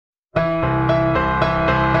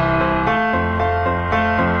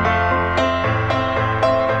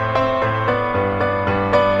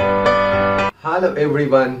Hello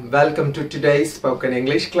everyone, welcome to today's spoken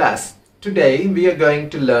English class. Today we are going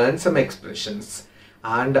to learn some expressions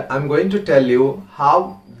and I'm going to tell you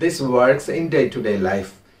how this works in day-to-day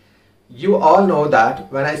life. You all know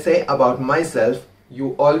that when I say about myself,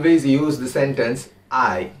 you always use the sentence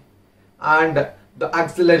I, and the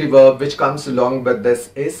auxiliary verb which comes along with this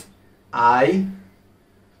is I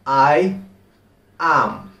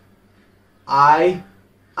am. I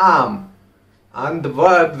am. And the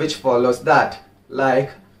verb which follows that,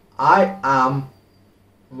 like I am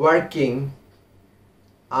working,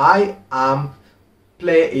 I am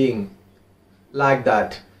playing, like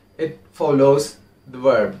that. It follows the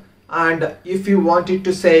verb. And if you wanted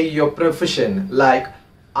to say your profession, like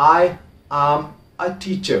I am a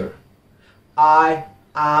teacher, I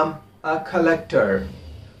am a collector,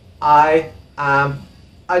 I am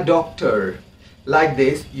a doctor, like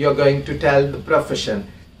this you're going to tell the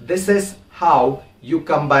profession. This is how you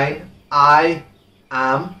combine I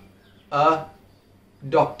am a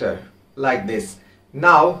doctor, like this.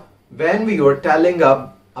 Now when we were telling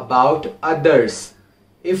about others,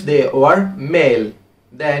 if they were male,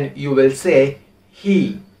 then you will say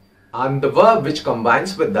he, and the verb which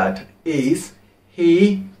combines with that is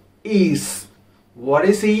he is. What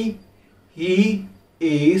is he? He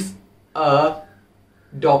is a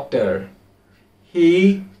doctor.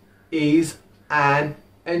 He is an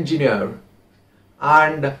engineer.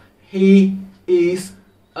 And he is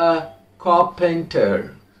a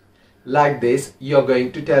carpenter. Like this you're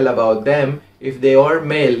going to tell about them if they are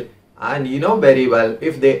male, and you know very well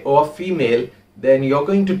if they are female, then you're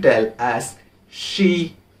going to tell as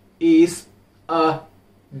she is a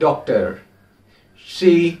doctor,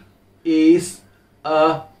 she is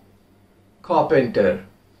a carpenter.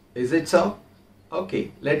 Is it so?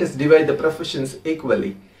 Okay, let us divide the professions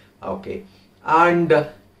equally. Okay, and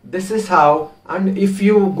this is how. And if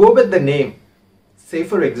you go with the name, say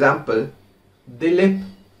for example Dilip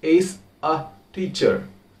is a teacher,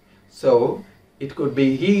 so it could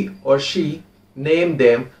be he or she, name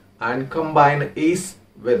them and combine is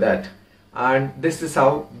with that. And this is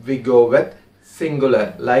how we go with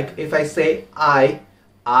singular, like if I say I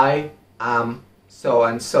am so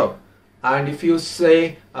and so. And if you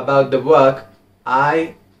say about the work,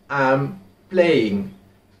 I am playing,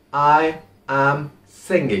 I am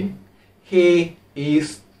singing, he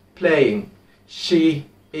is playing, she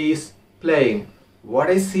is playing. What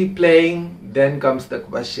is he playing? Then comes the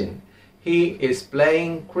question. He is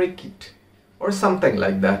playing cricket or something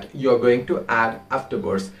like that. You're going to add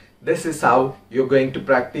afterwards. This is how you're going to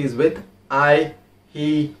practice with I,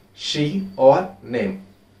 he, she or name.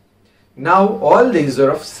 Now all these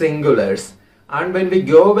are of singulars, and when we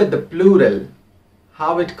go with the plural,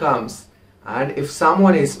 how it comes, and if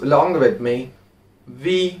someone is along with me,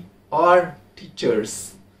 we are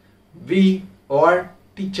teachers, we are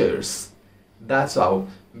teachers. That's how.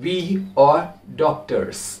 We are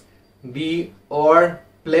doctors, we are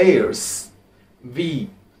players, we,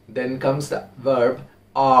 then comes the verb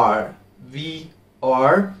are, we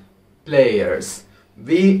are players,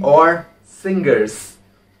 we are singers,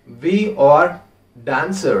 we are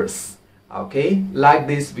dancers. Okay, like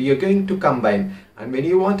this we are going to combine. And when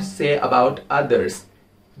you want to say about others,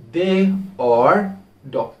 they are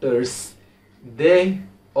doctors, they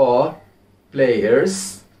are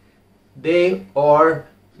players, they are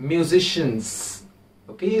musicians.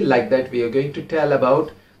 Okay, like that we are going to tell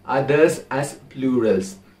about others as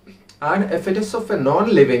plurals. And if it is of a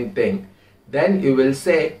non-living thing, then you will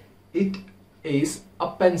say it is a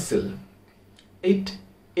pencil, it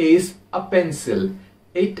is a pencil,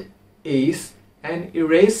 it is an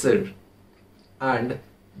eraser, and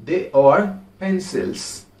they are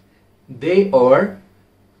pencils, they are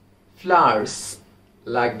flowers.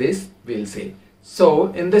 Like this we'll say. So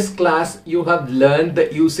in this class you have learned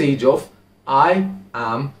the usage of I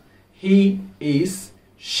am, he is,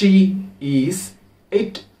 she is,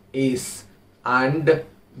 it is, and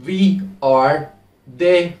we are,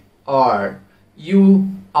 they are, you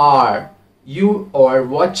are. You are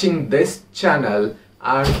watching this channel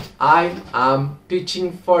and I am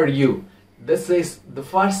teaching for you. This is the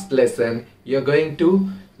first lesson you're going to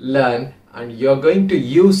learn, and you're going to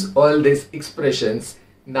use all these expressions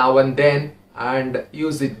now and then and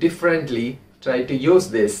use it differently. Try to use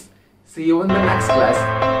this. See you in the next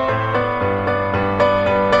class.